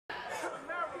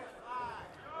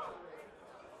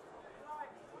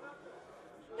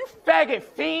faggot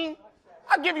fiend.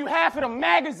 I'll give you half of the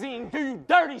magazine, do you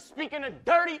dirty. Speaking of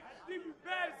dirty,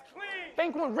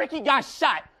 think when Ricky got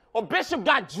shot or Bishop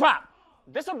got dropped.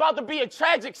 This about to be a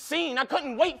tragic scene. I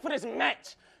couldn't wait for this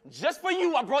match. Just for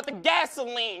you, I brought the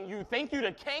gasoline. You think you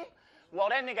the king? Well,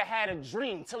 that nigga had a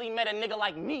dream till he met a nigga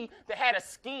like me that had a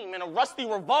scheme and a rusty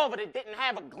revolver that didn't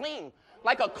have a gleam.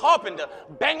 Like a carpenter,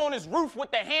 bang on his roof with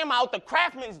the hammer out the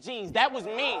craftsman's jeans. That was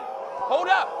mean. Hold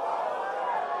up.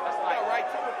 That's like, right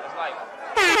to it. That's like,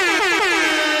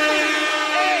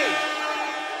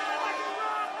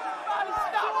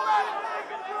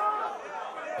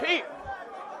 hey. Pete.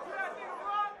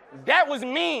 That was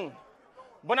mean.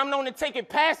 But I'm known to take it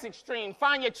past extreme.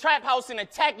 Find your trap house and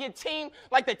attack your team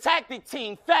like the tactic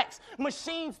team. Facts.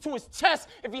 Machines to his chest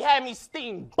if he had me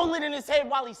steam. Bullet in his head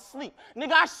while he sleep.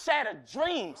 Nigga, I shatter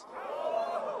dreams.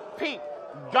 Pete,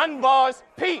 gun bars.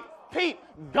 Pete,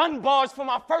 gun bars for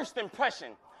my first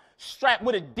impression. Strapped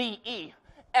with a D-E.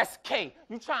 S-K.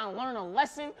 You trying to learn a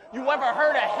lesson? You ever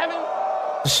heard of heaven?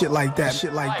 Shit like that,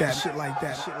 shit like that, shit like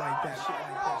that, shit like that, shit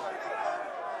like that.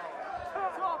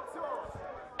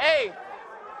 Hey.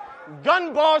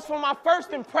 Gun bars for my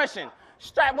first impression.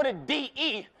 Strapped with a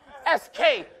D-E.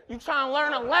 S-K. You trying to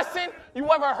learn a lesson?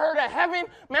 You ever heard of heaven?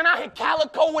 Man, I hit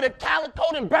Calicoe with a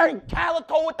Calicoe and buried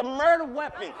Calicoe with the murder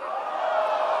weapon.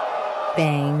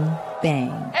 Bang,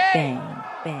 bang, hey. Bang,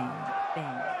 bang,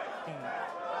 bang, bang.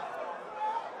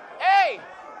 Hey!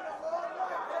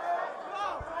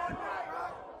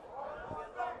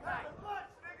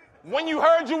 When you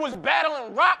heard you was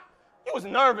battling Roc, you was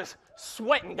nervous.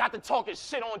 Sweating, got to talking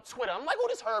shit on Twitter. I'm like, who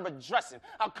this Herb addressing?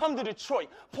 I'll come to Detroit,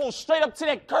 pull straight up to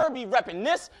that Kirby reppin'.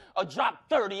 This, a drop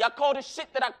 30. I call this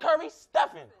shit that I curry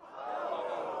stuffing.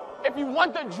 If you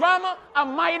want the drama, I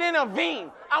might intervene.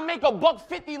 I'll make a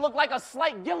 $150 look like a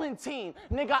slight guillotine.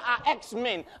 Nigga, I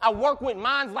X-Men. I work with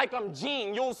minds like I'm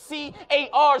Gene. You'll see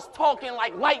ARs talking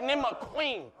like Lightning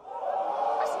McQueen.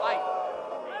 That's like,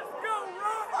 let's go,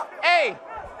 Roc. Hey.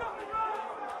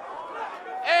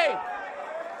 Hey.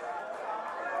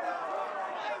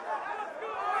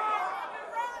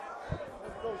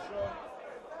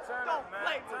 Turn up,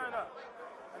 man. Turn up.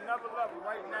 Another level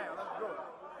right now. Let's go.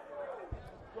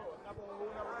 Another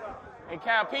level. Hey,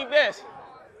 Cal, peep this.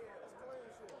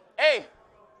 Hey,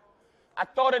 I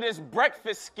thought of this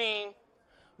breakfast scheme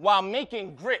while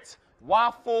making grits.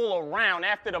 Why fool around?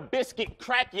 After the biscuit,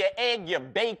 crack your egg, your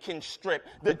bacon strip.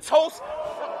 The toast.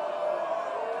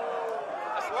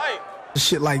 That's right.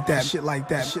 Shit like that, shit like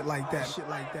that, shit like that, shit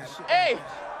like that. Hey.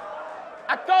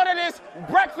 I thought of this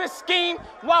breakfast scheme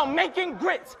while making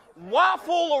grits.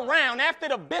 Waffle around after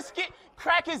the biscuit,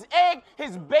 crack his egg,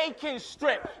 his bacon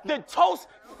strip. The toast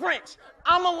French.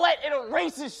 I'ma let it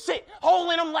erase his shit.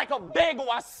 Holding them like a bagel.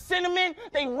 I cinnamon,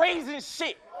 they raisin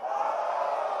shit.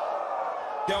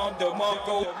 Hold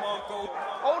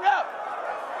up.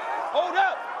 Hold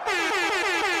up.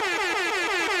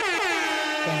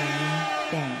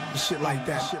 Bang, bang. Shit like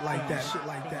that, shit like that, shit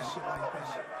like that, shit like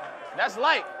that. That's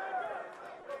light.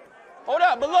 Hold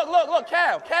up, but look,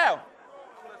 Cal.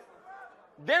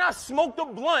 Then I smoked a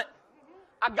blunt.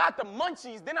 I got the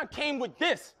munchies. Then I came with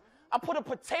this. I put a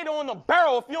potato on the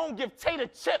barrel. If you don't give tater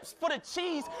chips for the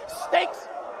cheese, steaks.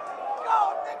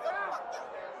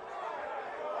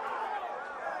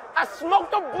 I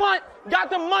smoked a blunt, got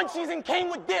the munchies, and came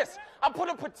with this. I put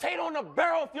a potato on the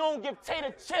barrel. If you don't give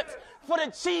tater chips for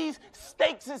the cheese,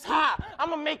 steaks is high.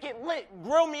 I'ma make it lit.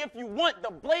 Grill me if you want.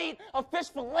 The blade of fish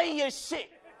fillet your shit.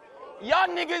 Y'all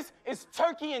niggas is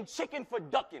turkey and chicken for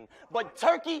ducking. But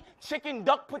turkey, chicken,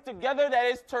 duck put together, that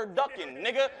is turducking.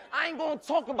 Nigga, I ain't gonna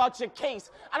talk about your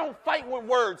case. I don't fight with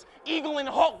words. Eagle and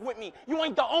hawk with me. You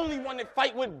ain't the only one that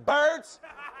fight with birds.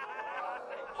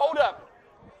 Hold up.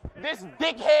 This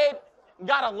dickhead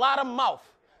got a lot of mouth.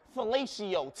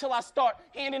 Fellatio, till I start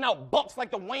handing out bucks like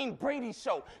the Wayne Brady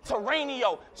show.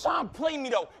 Terranio, try and play me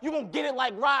though. You gon' get it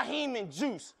like Raheem and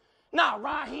Juice. Nah,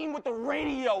 Raheem with the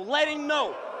radio, let him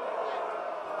know.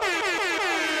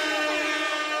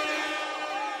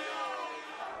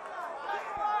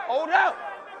 Hold up.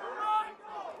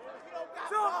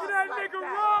 Talk to that nigga,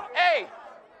 Roc. Hey.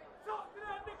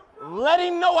 Let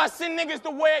him know I send niggas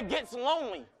to where it gets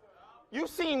lonely. You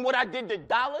seen what I did to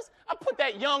dollars? I put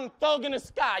that young thug in the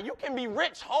sky. You can be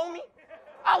rich, homie.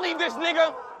 I'll leave this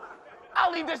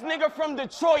nigga from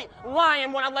Detroit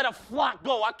lying when I let a flock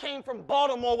go. I came from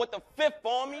Baltimore with the fifth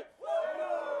on me.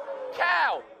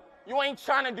 Cal, you ain't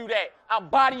trying to do that. I'll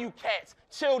body you cats.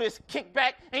 Chill this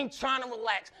kickback, ain't trying to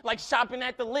relax. Like shopping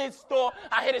at the lid store,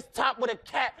 I hit his top with a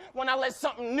cap. When I let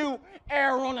something new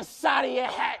air on the side of your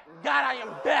hat. God, I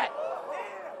am back.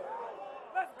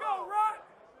 Let's go, Roc.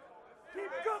 Keep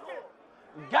cooking.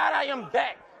 God, I am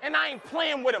back, and I ain't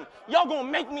playing with him. Y'all gonna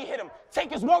make me hit him,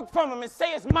 take his work from him, and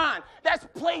say it's mine. That's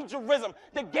plagiarism.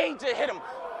 The gauge hit him.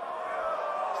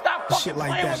 Stop fucking Shit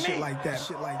like playing that, with shit me. like that,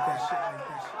 shit like that, shit like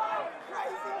that.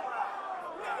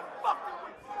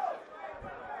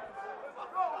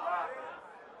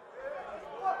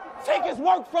 Take his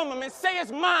work from him and say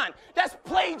it's mine. That's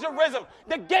plagiarism.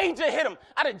 The gauge hit him.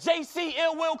 Out of JC,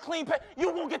 Ill Will, Clean Pay,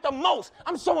 you will get the most.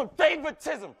 I'm showing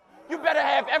favoritism. You better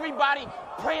have everybody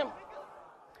praying.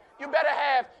 You better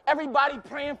have everybody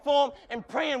praying for him and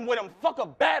praying with him. Fuck a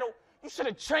battle. You should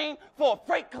have trained for a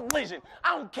freight collision.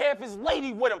 I don't care if it's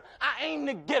lady with him. I aim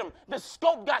to get him. The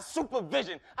scope got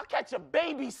supervision. I catch a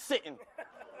baby sitting.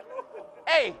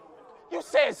 Hey, you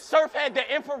said Surf had the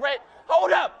infrared.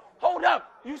 Hold up. Hold up.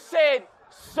 You said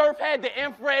Surf had the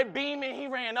infrared beam and he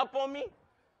ran up on me?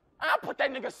 I put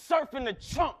that nigga Surf in the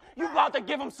trunk. You about to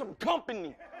give him some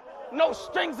company. No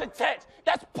strings attached.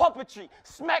 That's puppetry.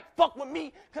 Smack fuck with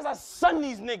me because I son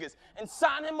these niggas and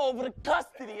sign him over to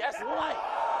custody. That's life.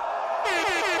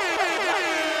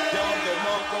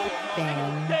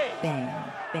 Bang, bang,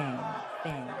 bang,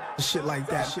 bang. Shit like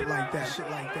that, shit like that, shit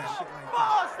like that, shit like that.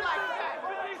 Balls like that.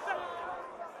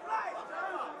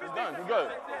 It's done. You're good.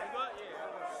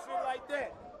 Shit like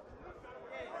that.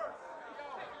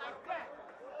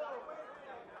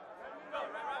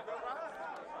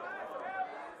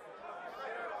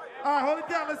 All right, hold it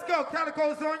down. Let's go.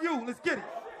 Calicoe's on you. Let's get it.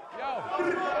 Yo.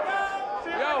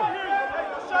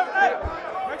 Hey,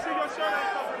 make sure your shirt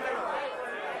ain't covered, nigga.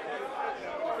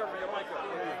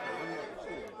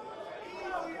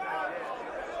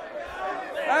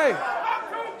 Hey.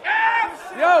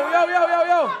 Yo.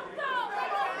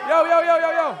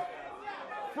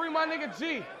 Free my nigga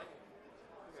G.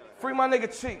 Free my nigga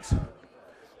Cheeks.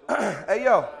 Hey,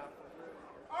 yo.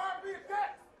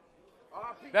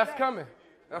 That's coming.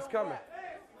 That's coming.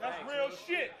 That's real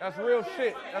shit. That's real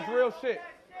shit. That's real shit.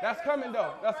 That's coming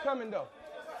though. That's coming though.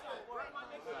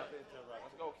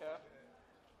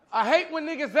 I hate when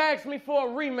niggas ask me for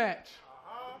a rematch.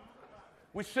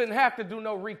 We shouldn't have to do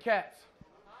no recaps.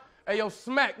 Hey, yo,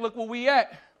 Smack, look where we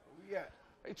at.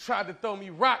 They tried to throw me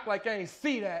rock like I ain't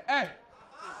see that. Hey,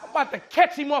 I'm about to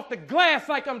catch him off the glass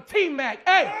like I'm T-Mac.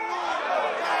 Hey,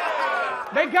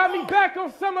 they got me back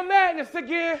on Summer Madness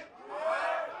again.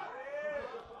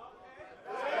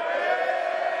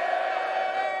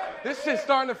 This shit's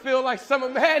starting to feel like Summer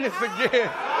Madness again.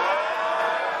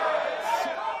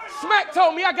 Smack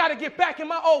told me I got to get back in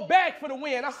my old bag for the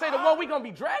win. I say the one we going to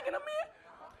be dragging them in?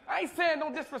 I ain't saying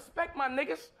don't disrespect my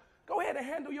niggas. Go ahead and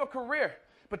handle your career.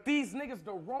 But these niggas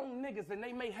the wrong niggas and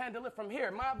they may handle it from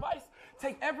here. My advice,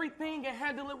 take everything and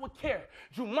handle it with care.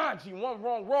 Jumanji, one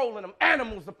wrong roll and them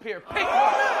animals appear. Pick one.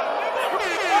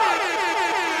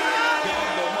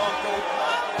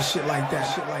 Shit like that,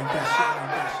 shit like that, shit like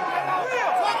that, shit like that.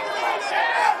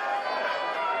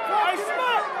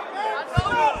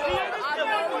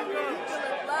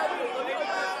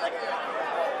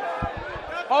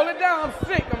 Hold it down, I'm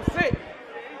sick.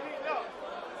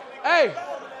 Hey,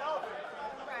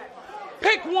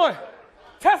 pick one.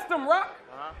 Test them, Rock.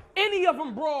 Any of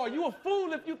them brawl. You a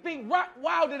fool if you think Rock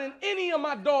wilder than any of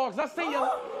my dogs. I see you.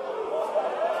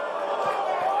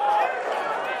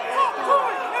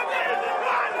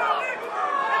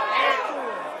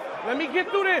 Let me get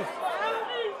through this.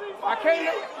 I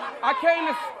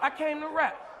came to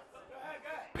rap.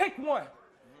 Pick one.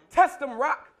 Test them,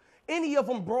 Rock. Any of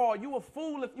them brawl. You a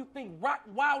fool if you think Rock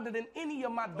wilder than any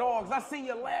of my dogs. I seen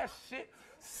your last shit.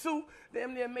 Suit,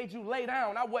 damn near made you lay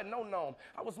down. I wasn't no gnome.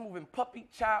 I was moving puppy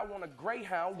child on a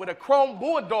greyhound with a chrome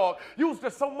bulldog. Used her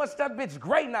so much that bitch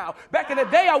gray now. Back in the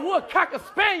day, I would cock a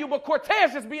spaniel, but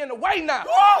Cortez just be in the way now.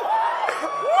 Woo!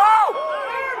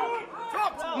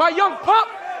 My young pup.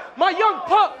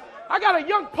 I got a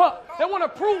young pup that want to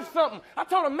prove something. I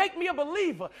told him, make me a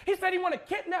believer. He said he want to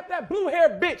kidnap that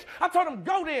blue-haired bitch. I told him,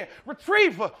 go there,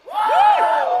 retrieve her.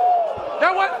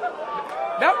 That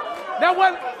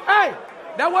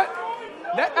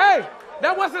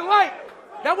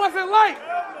wasn't light.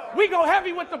 We go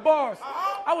heavy with the bars.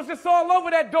 I was just all over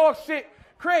that dog shit.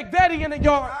 Craig Daddy in the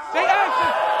yard. They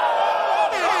asked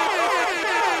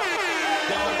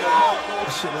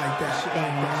Shit like that, shit like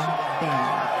that. Bang,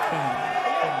 bang.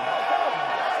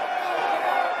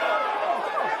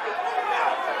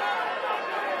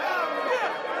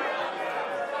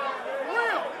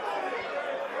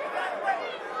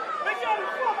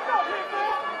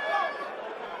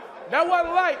 That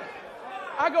wasn't light.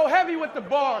 I go heavy with the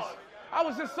bars. I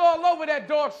was just all over that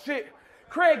dog shit.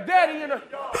 Craig Daddy in the...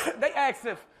 They asked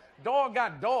if Dog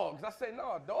got dogs. I said,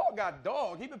 no, dog got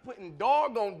dog. He been putting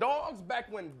dog on dogs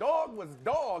back when dog was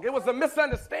dog. It was a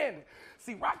misunderstanding.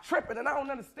 See, Roc tripping, and I don't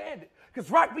understand it. Because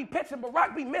Roc be pitching, but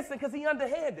Roc be missing because he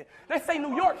underhanded. They say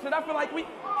New York shit, I feel like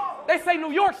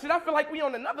we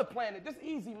on another planet. This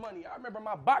easy money. I remember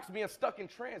my box being stuck in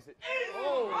transit.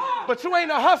 Oh. But you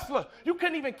ain't a hustler. You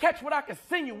couldn't even catch what I could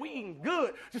send you. We eating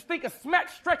good. Just think of smack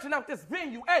stretching out this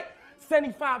venue. Hey,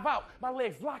 75 out. My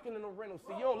legs locking in the rental.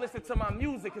 See, you don't listen to my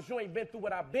music because you ain't been through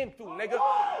what I've been through, nigga.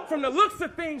 From the looks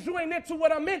of things, you ain't into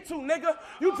what I'm into, nigga.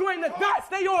 You join the dots,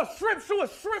 they all shrimp. You a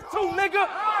shrimp too, nigga.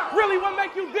 Really, what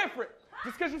make you different?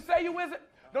 Just because you say you isn't?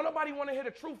 Don't nobody want to hear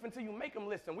the truth until you make them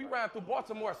listen. We ride through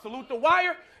Baltimore. Salute the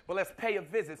Wire, but let's pay a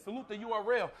visit. Salute the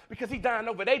URL because he dying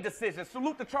over their decision.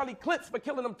 Salute the Charlie Clips for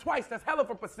killing them twice. That's hell of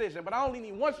a precision, but I only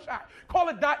need one shot. Call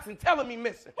the dots and tell him he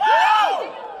missing.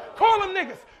 Call them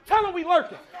niggas. Tell them we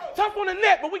lurking. Tough on the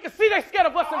net, but we can see they scared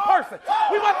of us in person.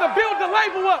 We about to build the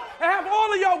label up and have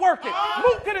all of y'all working.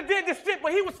 Luke could have did this shit,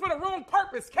 but he was for the wrong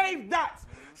purpose. Cave dots.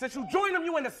 Since you joined them,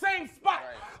 you in the same spot.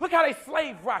 Look how they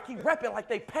slave Roc. He repping like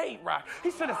they paid Roc.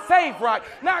 He should have saved Roc.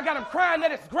 Now I got him crying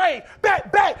at his grave.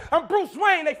 Back, back. I'm Bruce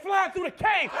Wayne. They flying through the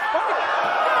cave.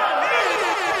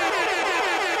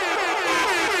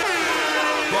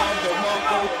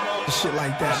 Shit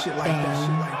like that, shit like that,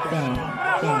 shit like that. Bang,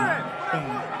 bang,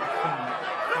 bang.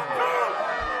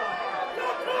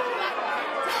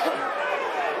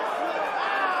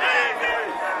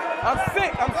 I'm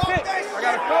sick. I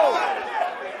got a cold.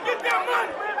 Get that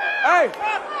money. Hey.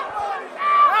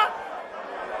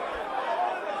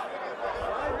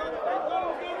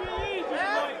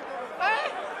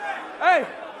 Hey.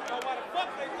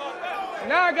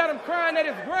 Now I got him crying at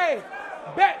his grave.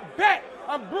 Bet.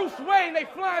 I'm Bruce Wayne. They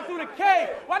flying through the cave.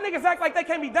 Why niggas act like they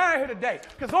can't be dying here today?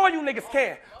 Because all you niggas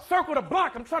can. Circle the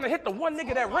block. I'm trying to hit the one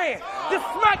nigga that ran. This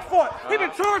smack fought. He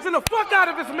been charging the fuck out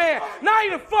of his man. Now he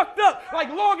done fucked up like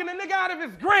logging the nigga out of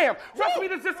his gram. Trust me,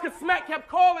 this just because Smack kept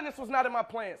calling. This was not in my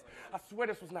plans. I swear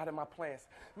this was not in my plans.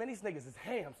 Man, these niggas is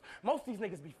hams. Most of these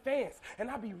niggas be fans.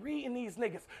 And I be reading these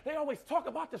niggas. They always talk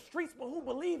about the streets, but who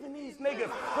believe in these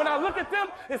niggas? When I look at them,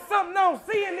 it's something I don't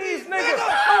see in these niggas.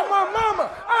 Oh, my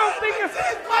mama. I don't think it's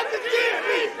like the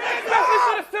especially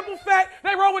for the simple fact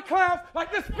they roll with clowns like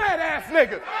this fat ass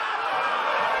nigga.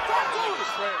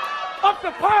 Up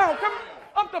the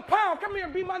pound, come here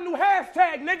and be my new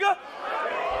hashtag, nigga.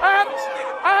 I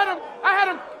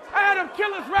had them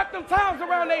killers wrap them towels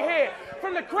around their head.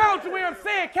 From the crowd you hear him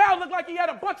saying, Cal looked like he had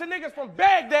a bunch of niggas from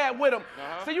Baghdad with him.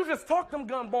 So you just talk them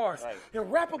gun bars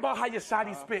and rap about how your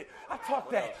shotty spit. I talk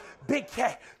that. Big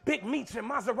Cat, Big Meech, and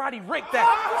Maserati Rick that.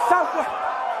 Southwest.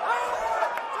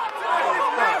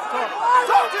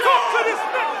 Talk to this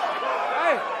nigga.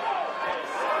 Hey.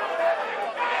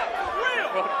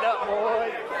 Fucked up,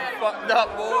 boy. Fucked up,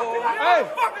 boy.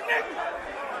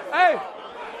 Hey.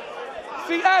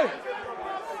 See,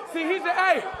 he's a,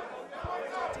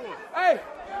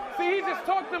 he just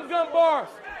talked them gun bars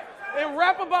and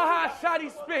rap about how I shot he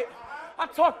spit. I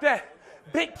talk that.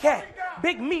 Big Cat,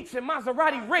 Big Meech, and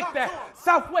Maserati Rick that.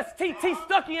 Southwest TT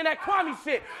Stucky and that Kwame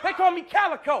shit. They call me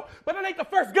Calicoe, but it ain't the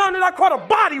first gun that I caught a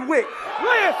body with.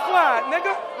 Landslide,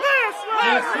 nigga.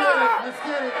 Landslide. Let's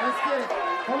get it.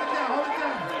 Hold it down.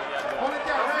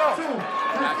 Round two.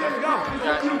 Let's get it.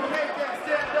 You take that,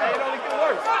 stand up. Hey, it only get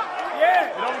worse.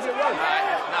 Yeah. It only get worse.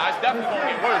 Nah, it's definitely gonna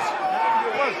get worse.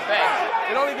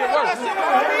 It only get worse.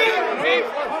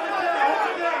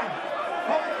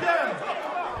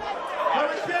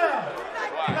 Hold it down.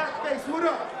 Blackface, what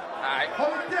up? All right.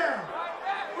 Hold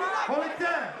it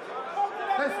down.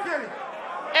 Let's get it.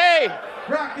 Hey.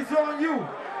 Roc is on you.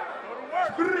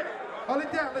 Hold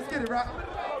it down. Let's get it, Roc.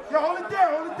 Yo, hold it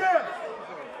down.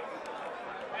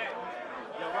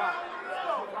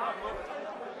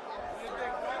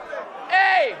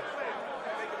 Hey.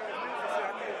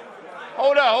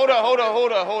 Hold up.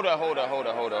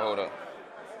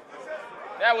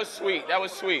 That was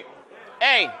sweet.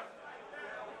 Hey.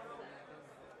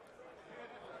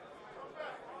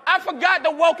 I forgot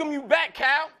to welcome you back,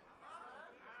 Cal.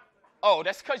 Oh,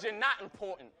 that's because you're not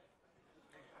important.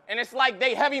 And it's like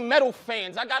they heavy metal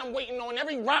fans. I got them waiting on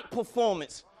every rock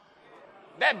performance.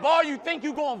 That bar you think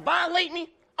you gonna violate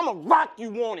me, I'ma rock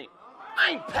you on it.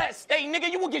 I ain't Pat Stay, nigga.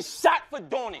 You will get shot for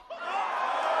doing it.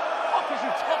 What is you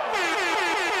talking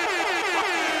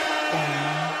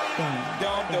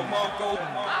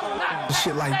about?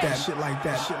 Shit like that.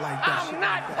 I'm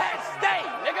not Pat Stay,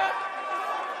 nigga.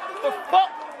 The fuck?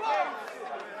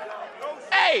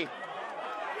 Hey,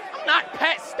 I'm not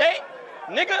Pat Stay,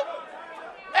 nigga.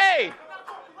 Hey,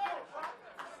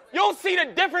 you don't see the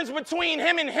difference between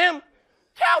him and him?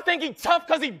 Y'all think he tough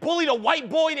because he bullied a white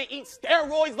boy that eats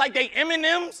steroids like they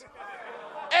M&Ms?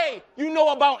 Hey, you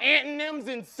know about antonyms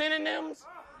and synonyms?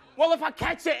 Well, if I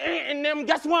catch an antonym,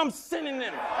 guess what I'm sending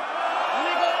them?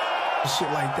 Nigga. Shit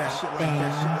like that, shit like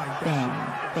that, shit like that.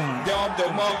 Bang.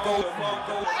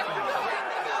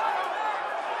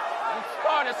 You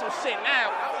started some shit now.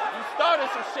 You started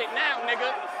some shit now, nigga.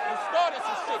 You started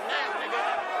some shit now, nigga.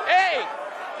 Hey!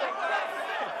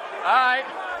 Alright.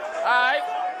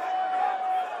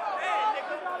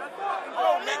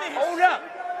 Hold up.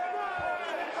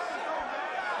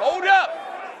 Hold up.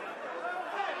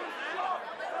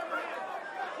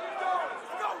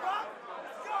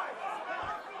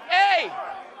 Hey!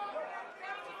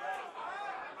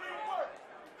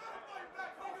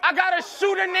 I got a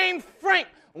shooter named Frank.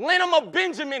 Lend him a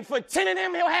Benjamin. For 10 of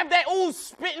them, he'll have that ooze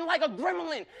spitting like a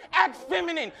gremlin. Act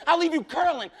feminine. I'll leave you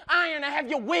curling. Iron, I have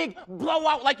your wig blow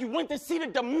out like you went to see the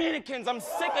Dominicans. I'm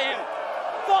sick of him.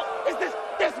 Fuck, is this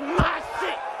my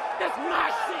shit. That's my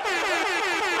shit.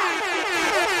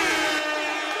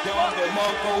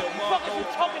 Fuck is you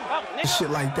talking about, nigga? Shit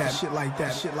like that, shit like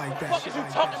that, shit like that. Fuck is you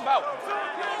talking about?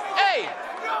 Hey!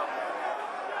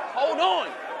 Hold on.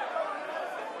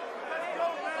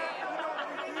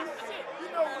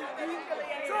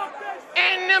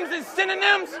 Antonyms and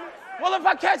synonyms? Well, if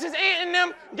I catch his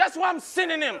antonym, guess what I'm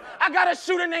sending him? I got a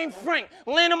shooter named Frank.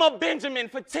 Lend him a Benjamin.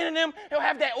 For 10 of them, he'll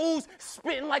have that ooze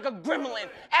spitting like a gremlin.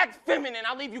 Act feminine.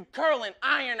 I'll leave you curling.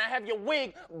 Iron, I have your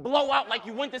wig blow out like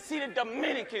you went to see the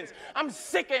Dominicans. I'm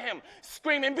sick of him.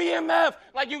 Screaming BMF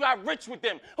like you got rich with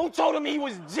them. Who told him he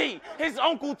was G? His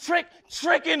uncle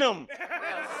tricking him.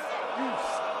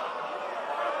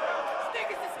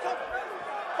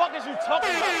 Fuck is you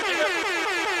talking about, nigga?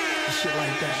 Shit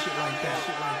like that, shit like that,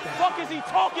 shit like that. Fuck is he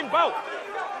talking about?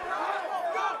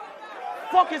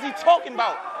 Fuck is he talking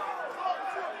about?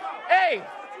 Hey,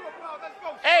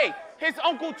 his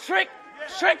uncle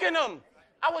tricking him.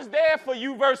 I was there for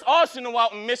you versus Arsenal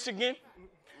out in Michigan.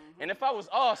 And if I was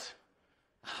us,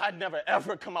 I'd never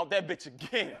ever come out that bitch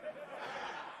again.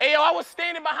 Hey, yo, I was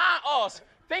standing behind us,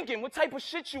 thinking, what type of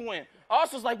shit you in?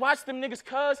 Us was like, watch them niggas,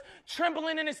 cuz,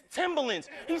 trembling in his Timberlands.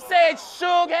 He said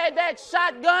Suge had that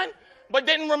shotgun, but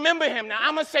didn't remember him. Now,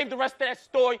 I'm gonna save the rest of that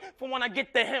story for when I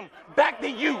get to him. Back to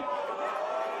you.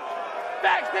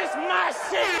 Facts, this my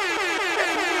shit. This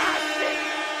is my shit.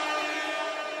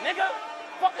 Nigga,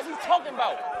 fuck is he talking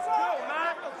about?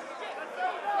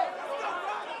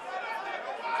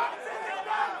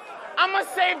 I'm gonna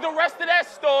save the rest of that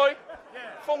story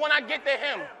for when I get to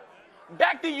him.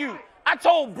 Back to you. I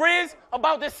told Briz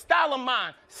about this style of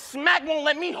mine. Smack won't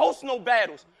let me host no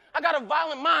battles. I got a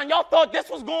violent mind. Y'all thought this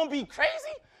was gonna be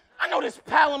crazy? I know this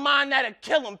pal of mine that'll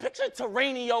kill him. Picture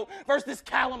Terranio versus this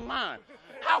cal of mine.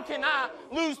 How can I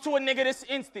lose to a nigga this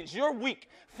instance? You're weak.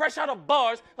 Fresh out of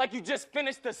bars like you just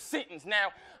finished a sentence.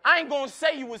 Now, I ain't gonna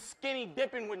say you was skinny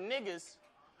dipping with niggas,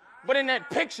 but in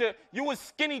that picture, you was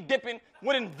skinny dipping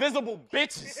with invisible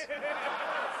bitches.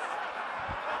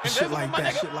 Shit like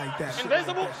that, nigga? shit like that.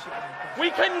 Invisible? Shit like that.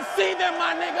 We couldn't see them,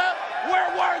 my nigga.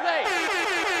 Where were they?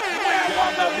 Where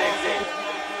were the bitches?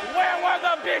 Where were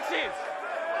the bitches?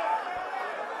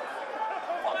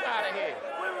 Fuck out of here.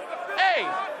 Hey.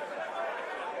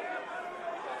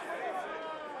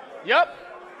 Yup.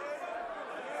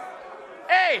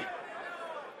 Hey.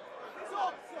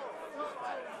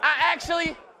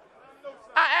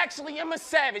 I actually am a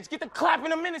savage. Get the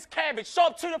clapping him in his cabbage. Show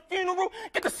up to the funeral,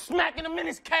 get the smacking him in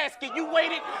his casket. You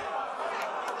waited.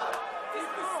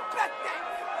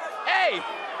 Hey.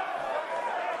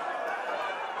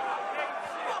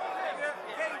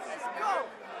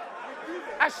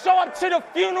 I show up to the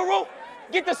funeral,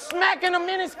 get the smacking him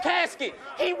in his casket.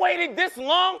 He waited this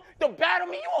long to battle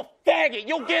me. You a faggot.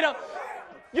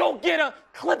 You'll get a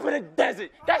clip of the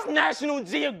desert. That's National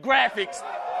Geographics.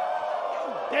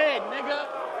 Dead, nigga.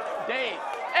 Dead.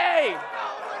 Hey.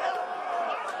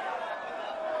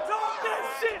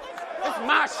 It's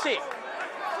my shit.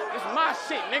 It's my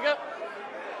shit, nigga.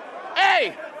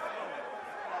 Hey.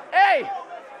 Hey.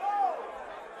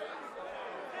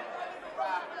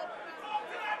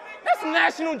 That's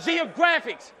National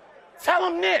Geographics. Tell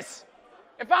him this.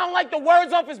 If I don't like the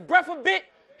words off his breath a bit,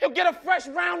 he'll get a fresh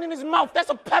round in his mouth. That's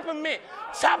a peppermint.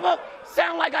 Chopper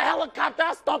sound like a helicopter.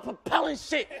 I start propelling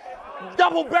shit.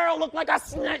 Double barrel look like I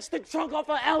snatched the trunk off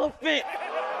an elephant.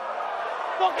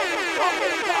 Fuck is you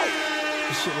talking about?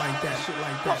 Shit like that, shit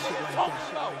like that, shit like that,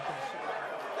 shit like that.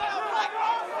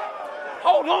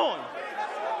 Hold on.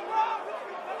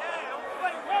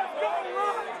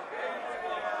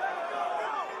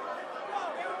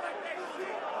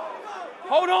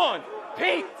 Hold on.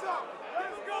 Pete.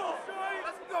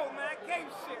 Let's go, man. Game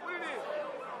shit. What it is?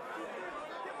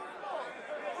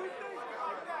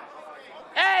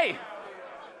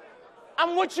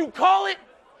 I'm what you call it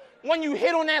when you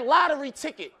hit on that lottery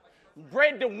ticket.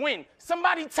 Bred to win.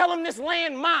 Somebody tell him this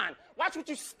land mine. Watch what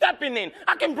you stepping in.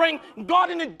 I can bring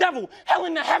God and the devil, hell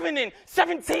into heaven in,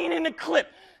 17 in the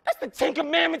clip. That's the 10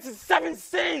 commandments and 7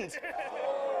 sins.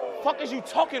 Fuck is you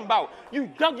talking about? You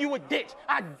dug you a ditch.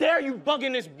 I dare you bug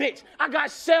in this bitch. I got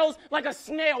shells like a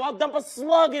snail. I'll dump a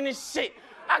slug in this shit.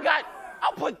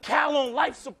 I'll put Cal on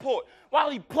life support. While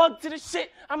he plugged to the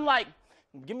shit, I'm like,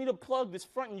 give me the plug that's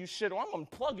fronting you shit, or I'm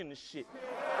unplugging this shit.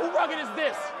 Who rugged is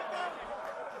this?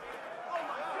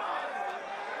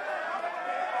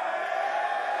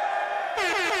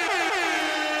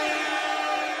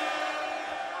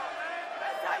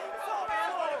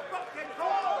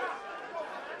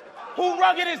 Who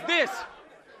rugged is this?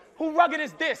 Who rugged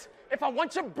is this? If I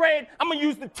want your bread, I'm gonna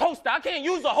use the toaster. I can't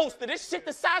use a holster. This shit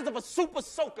the size of a super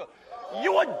soaker.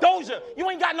 You a doja. You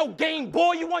ain't got no Game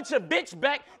Boy. You want your bitch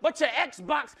back, but your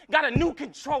Xbox got a new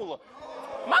controller.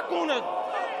 Am I gonna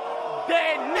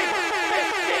dead nigga?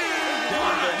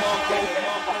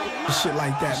 Shit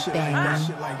like that, shit like that,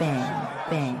 shit like that.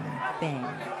 Bang, bang,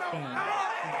 bang.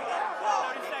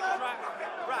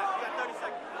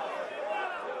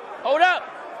 Hold up.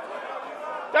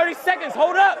 30 seconds,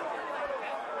 hold up.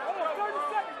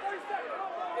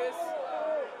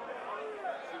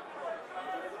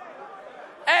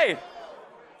 Hey.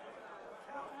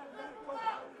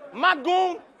 My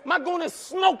goon is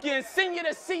smoke you and send you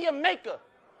to see your maker.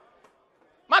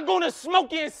 My goon is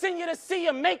smoke you and send you to see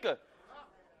your maker.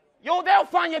 Yo, they'll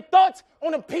find your thoughts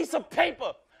on a piece of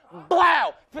paper.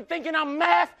 Blow. For thinking I'm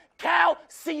math, Cal,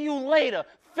 see you later.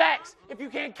 Facts. If you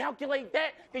can't calculate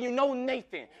that, then you know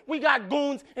Nathan. We got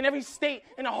goons in every state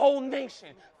in the whole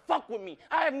nation. Fuck with me.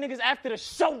 I have niggas after the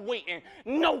show waiting.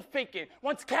 No faking.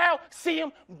 Once Cal see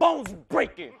him, bones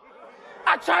breaking.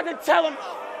 I tried to tell him,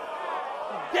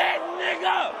 dead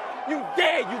nigga. You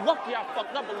dead. You lucky I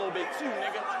fucked up a little bit too,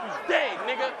 nigga. You dead,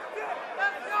 nigga.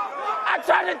 I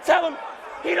tried to tell him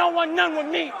he don't want none with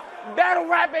me. Battle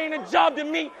rap ain't a job to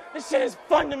me. This shit is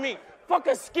fun to me. Fuck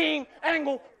a scheme,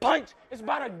 angle, punch. It's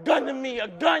about a gun to me. A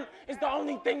gun is the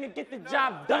only thing to get the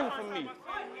job done for me.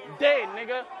 Dead,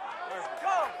 nigga.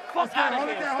 Fuck out of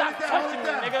here. Stop touching me,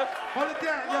 nigga. Hold it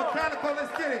down. Yo, Calicoe,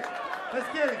 let's get it. Let's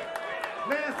get it.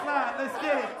 Landslide, let's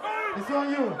get it. It's on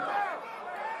you.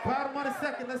 Bottom of the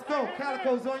second, let's go.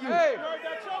 Calicoe's on you. Hey.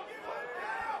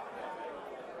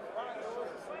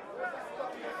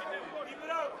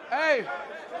 Hey.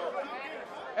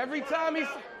 Every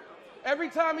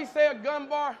time he say a gun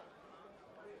bar,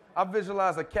 I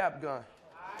visualize a cap gun.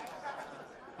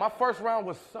 My first round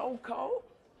was so cold.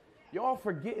 Y'all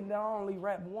forgetting that I only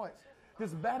rap once.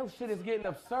 This battle shit is getting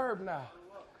absurd now.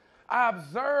 I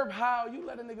observe how you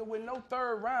let a nigga with no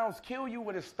third rounds kill you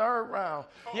with his third round.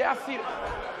 Yeah, I see that.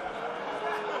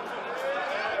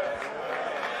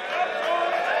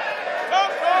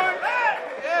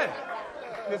 Yeah.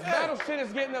 This battle shit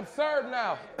is getting absurd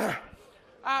now.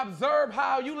 I observe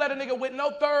how you let a nigga with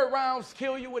no third rounds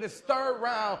kill you with his third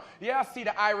round. Yeah, I see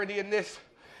the irony in this.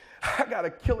 I gotta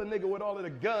kill a nigga with all of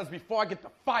the guns before I get the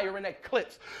fire in that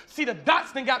clips. See, the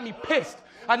dots done got me pissed.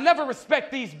 I never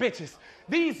respect these bitches.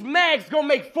 These mags gonna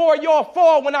make 4 of y'all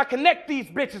fall when I connect these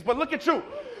bitches. But look at you.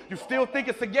 You still think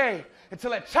it's a game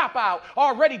until that chop out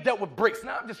already dealt with bricks.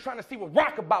 Now I'm just trying to see what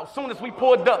Rock about soon as we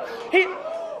pulled up. He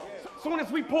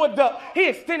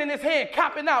extending his hand,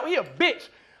 copping out. He a bitch.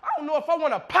 I don't know if I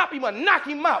want to pop him or knock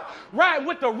him out. Riding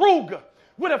with the Ruger,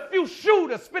 with a few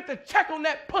shooters, spit the check on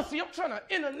that pussy. I'm trying to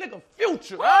end a nigga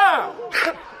future. Ah.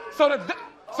 So the dots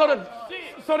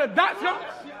gonna,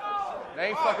 they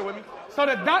ain't fucking with me. So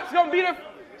the dots gonna be there.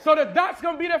 So the dots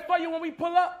gonna be there for you when we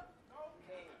pull up.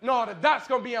 No, the dots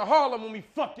gonna be in Harlem when we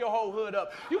fuck your whole hood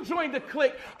up. You joined the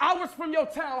clique, hours from your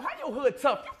town. How your hood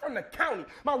tough? You from the county.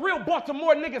 My real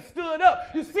Baltimore niggas stood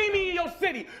up. You see me in your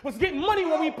city, was getting money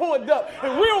when we pulled up.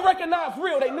 And real recognized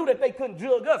real, they knew that they couldn't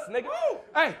jug us, nigga.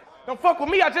 Hey, don't fuck with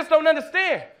me, I just don't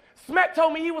understand. Smack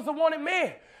told me he was a wanted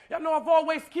man. Y'all know I've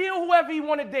always killed whoever he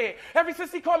wanted dead. Ever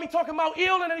since he called me talking about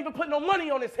ill and ain't even put no money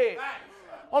on his head.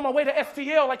 On my way to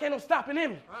STL like ain't no stopping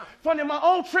him. Funding my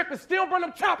own trip and still bring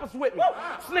them choppers with me.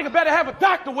 This nigga better have a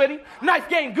doctor with him. Knife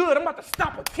game good, I'm about to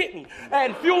stop a kidney.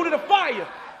 Adding fuel to the fire.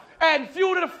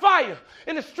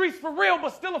 In the streets for real,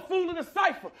 but still a fool in the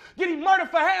cipher. Getting murdered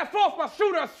for half off, my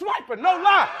shooter a swiper. No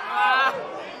lie.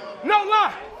 No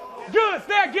lie. Goods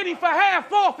there, get him for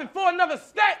half off, and for another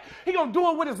stack, he gonna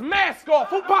do it with his mask off.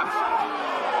 Who pops?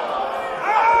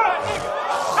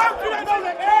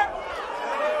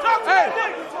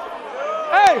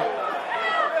 Hey,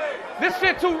 this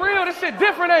shit too real. This shit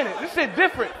different, ain't it? This shit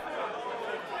different.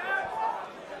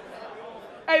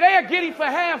 Hey, they'll get him for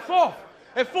half off.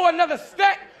 And for another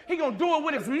stack, he gonna do it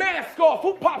with his mask off.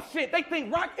 Who pop shit? They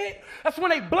think Rock hit? That's when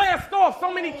they blast off.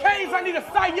 So many K's, I need a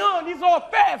Cy Young. These all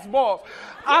fastballs.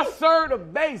 I serve the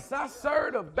bass. I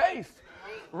serve the bass.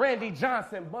 Randy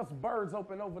Johnson bust birds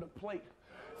open over the plate.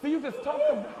 So you just talked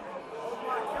about...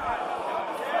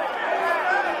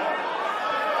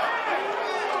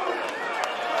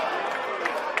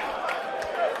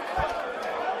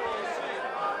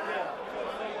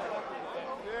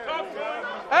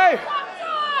 Hey,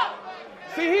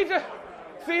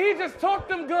 he just talked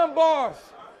them gun bars.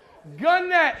 Gun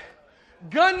that,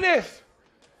 gun this.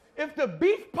 If the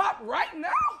beef pop right now,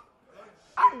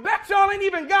 I bet y'all ain't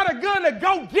even got a gun to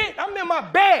go get. I'm in my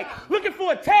bag looking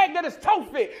for a tag that is toe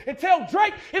fit and tell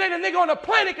Drake it ain't a nigga on the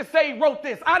planet can say he wrote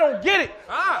this. I don't get it.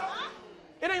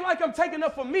 It ain't like I'm taking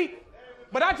up for meat,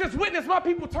 but I just witnessed my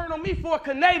people turn on me for a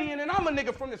Canadian and I'm a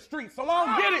nigga from the street, so I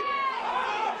don't get it.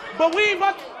 But we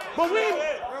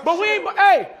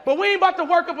ain't about to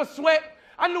work up a sweat.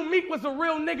 I knew Meek was a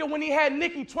real nigga when he had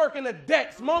Nicki twerking the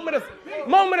decks. Moment of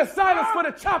silence for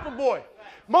the chopper boy.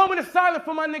 Moment of silence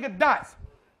for my nigga Dots.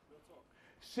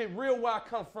 Shit real where I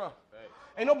come from.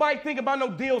 Ain't nobody think about no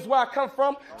deals where I come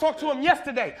from. Talked to him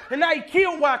yesterday, and now he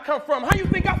killed where I come from. How you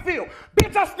think I feel?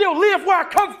 Bitch, I still live where I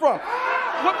come from.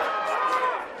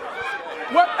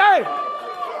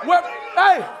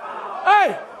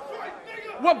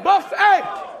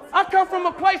 I come from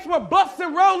a place where buffs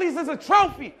and rollies is a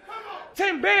trophy.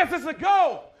 10 bands is a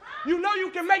goal. You know you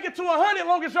can make it to 100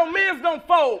 long as your mans don't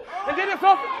fold. And then it's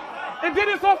off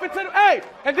into the,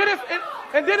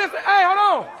 hold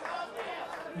on.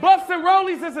 Buffs and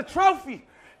rollies is a trophy.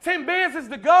 10 bands is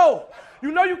the goal.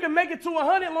 You know you can make it to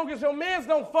 100 long as your mans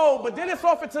don't fold, but then it's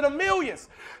off into the millions.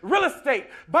 Real estate,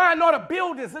 buying all the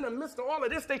buildings. In the midst of all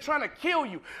of this, they trying to kill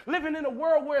you. Living in a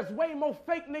world where it's way more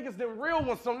fake niggas than real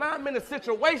ones, so now I'm in a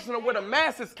situation where the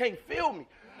masses can't feel me.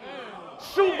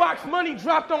 Shoebox money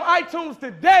dropped on iTunes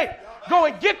today. Go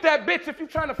and get that bitch if you're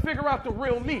trying to figure out the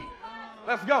real me.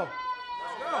 Let's go.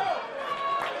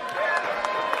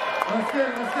 Let's get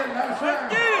it. Last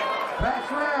round.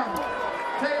 Last round.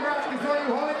 Tay Roc is on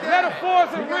you. Hold it down. Metaphors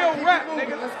and real rap,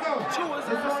 nigga. Let's go. It's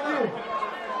on you.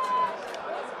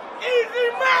 Easy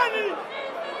money.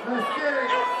 Let's get it.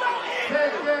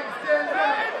 Take that, stand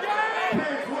up.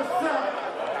 Pigs, what's up?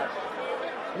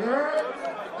 You heard?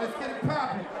 Let's get it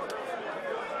popping.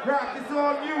 Rock, it's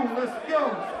on you. Let's go.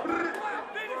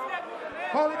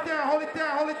 Hold it down. Hold it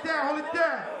down.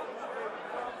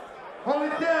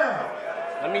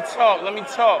 Let me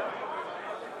talk.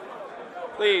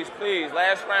 Please,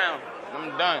 last round.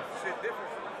 I'm done.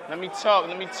 Let me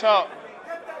talk.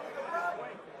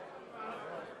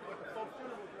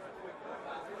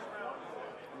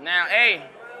 Now, hey.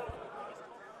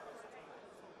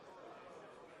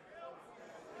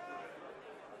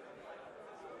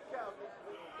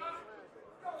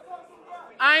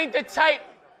 I ain't the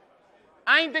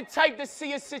type to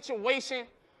see a situation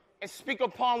and speak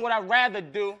upon what I'd rather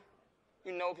do,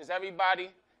 you know, because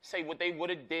everybody say what they would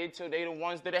have did till they the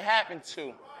ones that it happened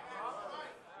to.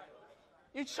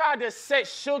 You tried to set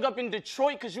Suge up in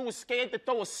Detroit because you was scared to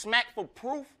throw a smack for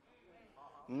proof?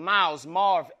 Miles,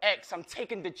 Marv, X, I'm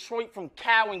taking Detroit from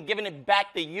Cal and giving it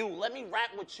back to you. Let me rap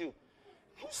with you.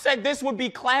 Who said this would be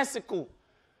classical?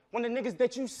 When the niggas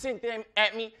that you sent them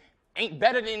at me ain't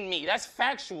better than me. That's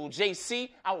factual. JC,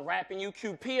 out rapping you.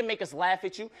 QP and make us laugh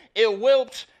at you. Ill Will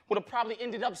would have probably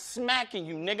ended up smacking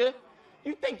you, nigga.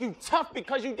 You think you tough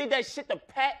because you did that shit to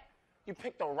Pat? You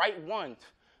picked the right one.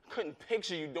 Couldn't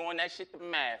picture you doing that shit to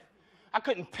Math. I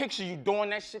couldn't picture you doing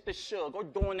that shit to Suge or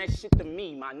doing that shit to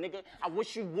me, my nigga. I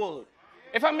wish you would.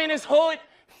 If I'm in his hood,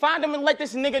 find him and let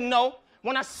this nigga know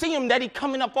when I see him that he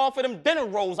coming up off of them dinner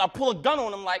rolls. I pull a gun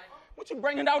on him like, what you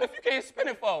bringing out if you can't spin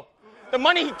it for? The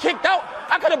money he kicked out,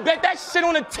 I could have bet that shit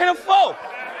on a 10 or 4.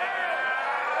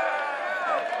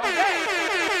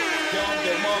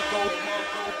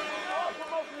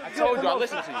 I told you, I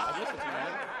listened to you.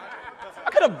 I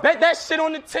could have bet that shit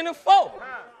on the 10 or 4.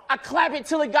 I clap it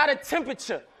till it got a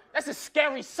temperature. That's a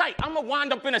scary sight. I'ma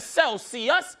wind up in a cell. See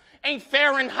us? Ain't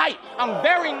Fahrenheit. I'm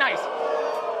very nice.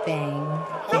 Bang.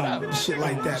 Shit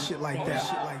like that.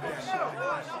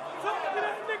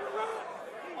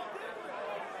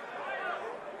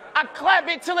 I clap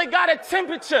it till it got a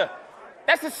temperature.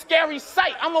 That's a scary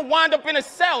sight. I'ma wind up in a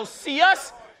cell. See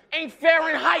us? Ain't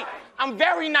Fahrenheit. I'm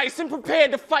very nice and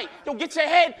prepared to fight. Yo, get your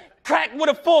head cracked with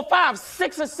a 4, 5,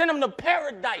 6 and send him to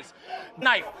paradise.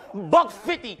 Knife,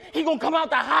 $150. He gonna come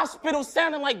out the hospital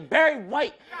sounding like Barry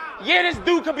White. Yeah, this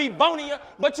dude could be bonier,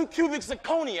 but you cubic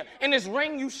zirconia. In this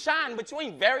ring you shine, but you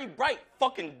ain't very bright.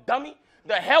 Fucking dummy.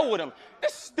 The hell with him.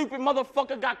 This stupid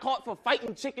motherfucker got caught for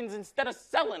fighting chickens instead of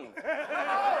selling them.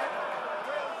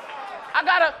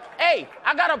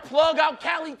 I gotta plug out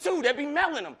Cali too. They be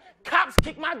mailing them. Cops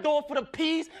kicked my door for the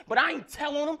peas, but I ain't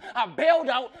telling them. I bailed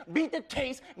out, beat the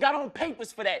case, got on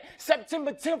papers for that.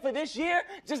 September 10th of this year,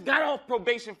 just got off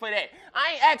probation for that.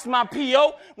 I ain't asked my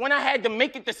PO when I had to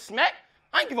make it to smack.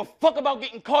 I ain't give a fuck about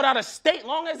getting caught out of state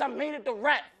long as I made it to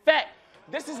rap. Fact.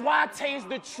 This is why I tell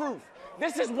the truth.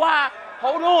 This is why,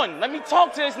 hold on, let me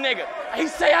talk to this nigga. He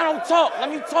say I don't talk, let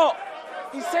me talk.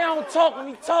 He say I don't talk, let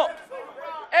me talk.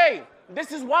 Hey,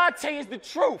 this is why I tell you the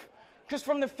truth. Because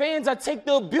from the fans, I take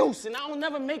the abuse, and I don't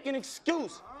never make an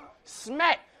excuse.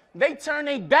 Smack, they turn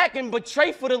their back and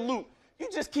betray for the loot. You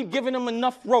just keep giving them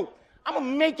enough rope. I'm going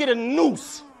to make it a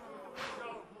noose.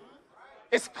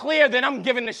 It's clear that I'm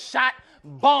giving the shot.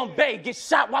 Bombay, get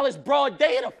shot while it's broad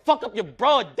day, it'll fuck up your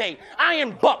broad day.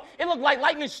 Iron Buck, it look like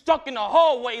lightning struck in the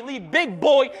hallway, leave big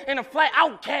boy in a flat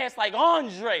outcast like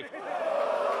Andre.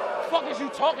 What the fuck is you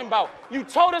talking about? You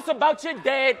told us about your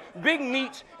dad, Big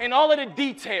Meech, and all of the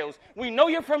details. We know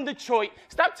you're from Detroit.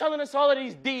 Stop telling us all of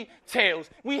these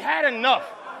details. We had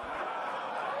enough.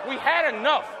 We had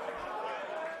enough.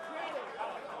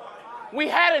 We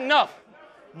had enough.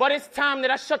 But it's time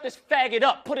that I shut this faggot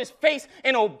up, put his face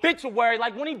in an obituary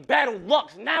like when he battled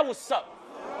Lux. Now what's up?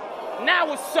 Now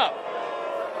what's up?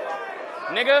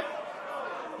 Nigga,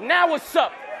 now what's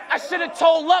up? I should have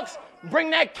told Lux, bring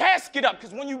that casket up,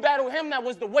 because when you battle him, that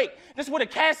was the wait. This where the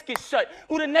casket shut.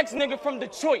 Who the next nigga from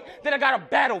Detroit that I gotta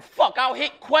battle? Fuck, I'll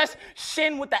hit Quest,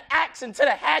 shin with the axe until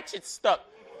the hatchet stuck.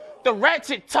 The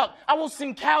ratchet tuck, I will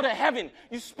send Cal to heaven.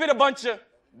 You spit a bunch of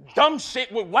dumb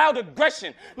shit with wild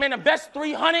aggression. Man, the best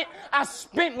 300 I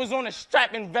spent was on a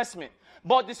strap investment.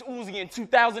 Bought this Uzi in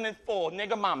 2004,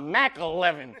 nigga, my Mac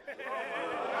 11.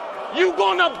 You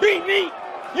gonna beat me?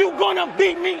 You gonna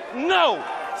beat me? No.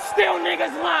 Still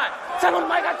niggas lying. Tell them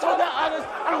like I told the others,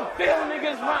 I don't feel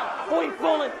niggas lying. Who he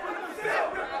fooling?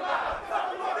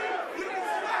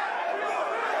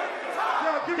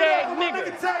 Dead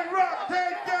nigga. Tay Roc,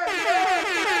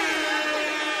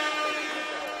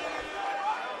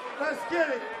 Let's get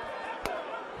it.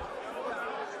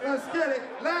 Let's get it.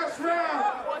 Last round,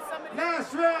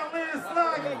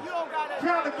 landslide.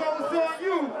 Calicoe's on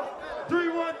you.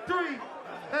 313.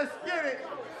 Let's get it.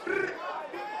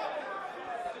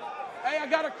 Hey, I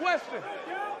got a question.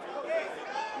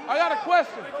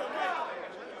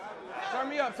 Turn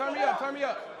me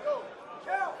up.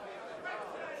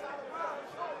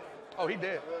 Oh, he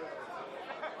dead.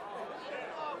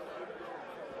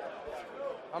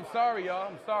 I'm sorry, y'all.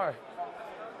 I'm sorry.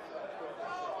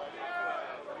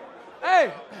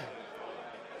 Hey,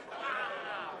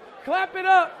 clap it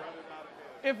up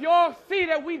if y'all see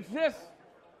that we just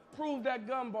proved that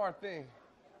gun bar thing.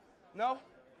 No?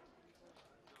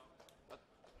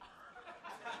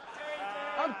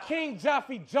 I'm King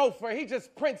Jaffe Jofer. He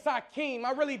just Prince Hakeem.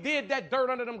 I really did that dirt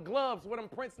under them gloves with them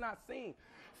Prince not seen.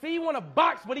 See, he want to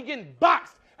box, but he getting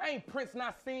boxed. I ain't Prince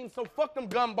not seen, so fuck them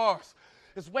gun bars.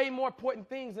 There's way more important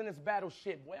things in this battle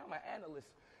shit. Boy, I'm an analyst,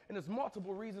 and there's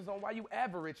multiple reasons on why you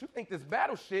average. You think this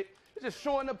battle shit is just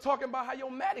showing up talking about how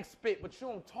your Matic spit, but you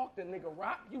don't talk to nigga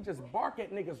rock. You just bark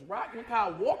at niggas rock. Look how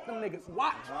I walk them niggas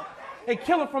watch. And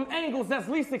kill them from angles that's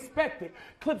least expected.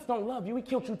 Clips don't love you. He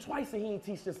killed you twice and he ain't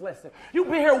teach this lesson. You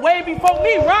been here way before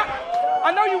me, Rock.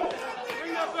 I know you.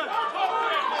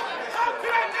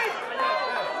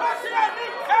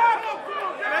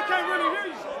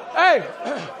 Hey,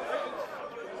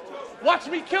 watch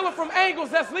me kill him from angles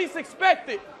that's least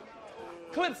expected.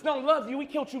 Clips don't love you. He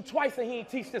killed you twice and he ain't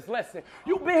teach this lesson.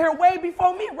 You been here way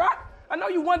before me, Rock. I know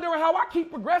you wondering how I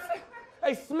keep progressing.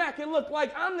 Hey, Smack, it look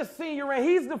like I'm the senior and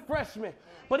he's the freshman.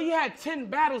 But he had 10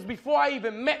 battles before I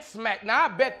even met Smack. Now, I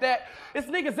bet that it's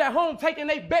niggas at home taking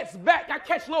their bets back. I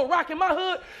catch Lil Rock in my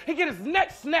hood, he get his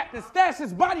neck snapped and stash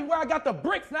his body where I got the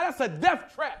bricks. Now, that's a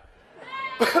death trap.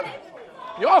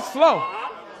 Y'all slow.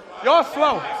 Y'all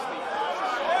slow.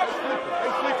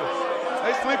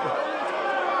 They sleeping.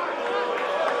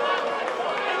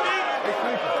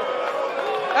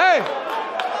 Hey.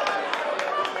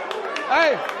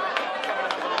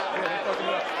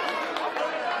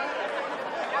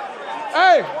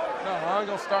 Hey. No, I ain't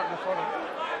gonna start in front of him.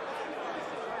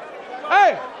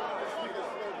 Hey.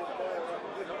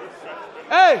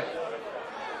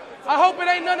 I hope it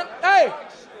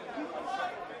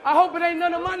ain't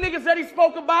none of my niggas that he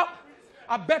spoke about.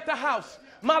 I bet the house,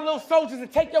 my little soldiers,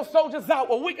 and take your soldiers out,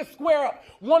 or we can square up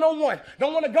one-on-one.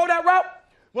 Don't want to go that route?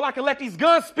 Well, I can let these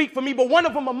guns speak for me, but one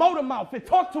of them a motor mouth. It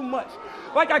talk too much.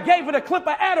 Like I gave it a clip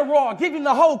of Adderall, give him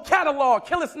the whole catalog,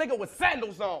 kill this nigga with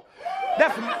sandals on.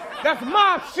 That's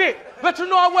mob shit. Let you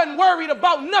know I wasn't worried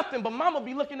about nothing, but mama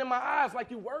be looking in my eyes like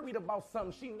you worried about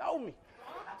something. She know me.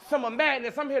 Summer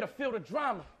madness, I'm here to feel the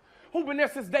drama. Who been there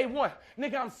since day one?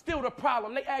 Nigga, I'm still the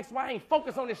problem. They ask why I ain't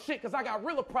focused on this shit because I got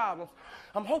realer problems.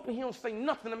 I'm hoping he don't say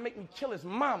nothing to make me kill his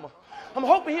mama. I'm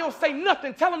hoping he don't say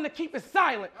nothing, tell him to keep it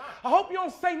silent. I hope you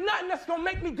don't say nothing that's gonna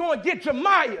make me go and get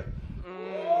Jemiah.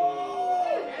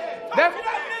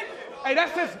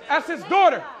 That's his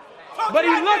daughter. But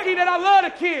he's lucky that I love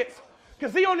the kids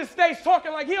because he on the stage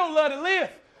talking like he don't love to live.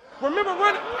 Remember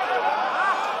running?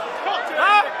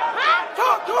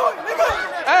 Talk to it, nigga.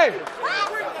 Hey.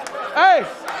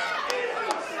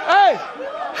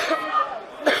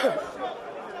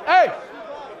 Hey,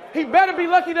 he better be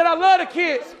lucky that I love the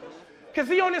kids, because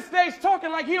he on this stage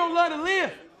talking like he don't love to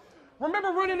live. Remember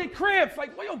running in cribs,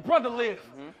 like, where your brother live?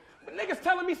 But niggas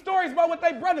telling me stories about what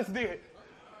they brothers did.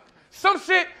 Some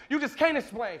shit you just can't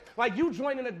explain, like you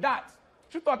joining the dots.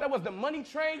 You thought that was the money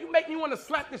train? You make me want to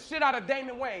slap the shit out of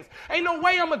Damon Wayans. Ain't no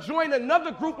way I'ma join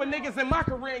another group of niggas and my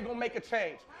career ain't gonna make a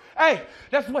change. Hey,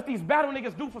 that's what these battle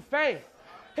niggas do for fame.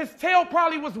 His tail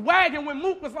probably was wagging when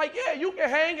Mook was like, yeah, you can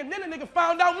hang, and then the nigga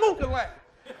found out Mook can lay.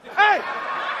 Hey,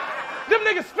 them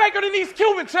niggas faker than these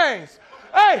Cuban chains.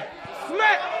 Hey,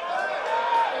 smack.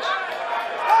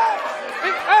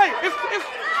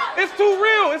 It's too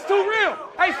real, it's too real.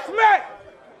 Hey, smack.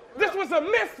 This was a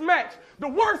mismatch, the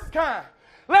worst kind.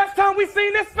 Last time we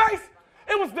seen this face,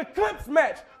 it was the Clips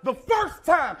match, the first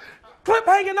time. Clip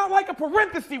hanging out like a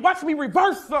parenthesis. Watch me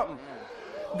reverse something.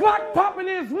 Glock popping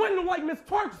in his window like Miss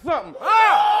Twerk something. What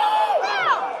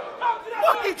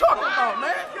you talking about,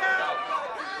 man?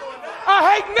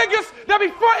 I hate niggas that be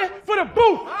fighting for the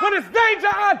booth. When it's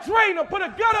danger, I drain them. Put a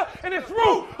gutter in his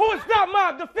roof. Who is not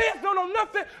mob? The fans don't know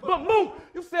nothing but move.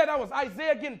 You said that was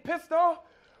Isaiah getting pissed off?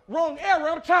 Wrong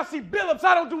era. I'm trying to see Billups.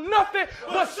 I don't do nothing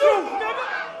but shoot, nigga.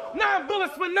 9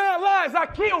 bullets for 9 lives. I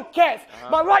kill cats.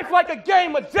 My life like a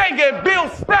game of Jenga and Bill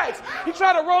stacks. He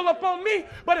try to roll up on me,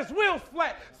 but his wheels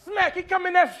flat. Smack. He come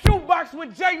in that shoebox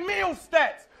with J Mill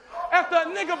stats. After a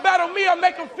nigga battle me, I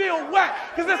make him feel whack.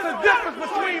 Cause there's a difference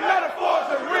between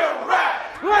metaphors and real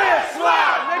rap.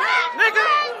 Landslide, nigga.